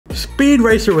Speed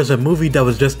Racer was a movie that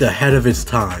was just ahead of its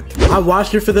time. I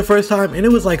watched it for the first time and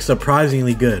it was like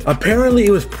surprisingly good. Apparently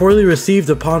it was poorly received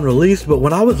upon release, but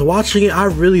when I was watching it, I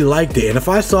really liked it. And if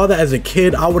I saw that as a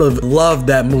kid, I would have loved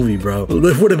that movie, bro.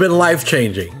 It would have been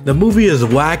life-changing. The movie is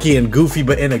wacky and goofy,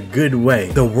 but in a good way.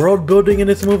 The world building in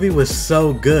this movie was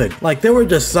so good. Like, there were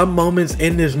just some moments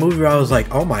in this movie where I was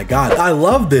like, oh my god, I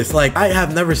love this. Like, I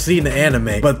have never seen the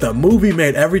anime, but the movie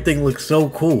made everything look so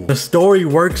cool. The story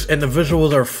works and the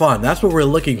visuals are fun. That's what we're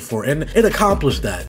looking for, and it accomplished that.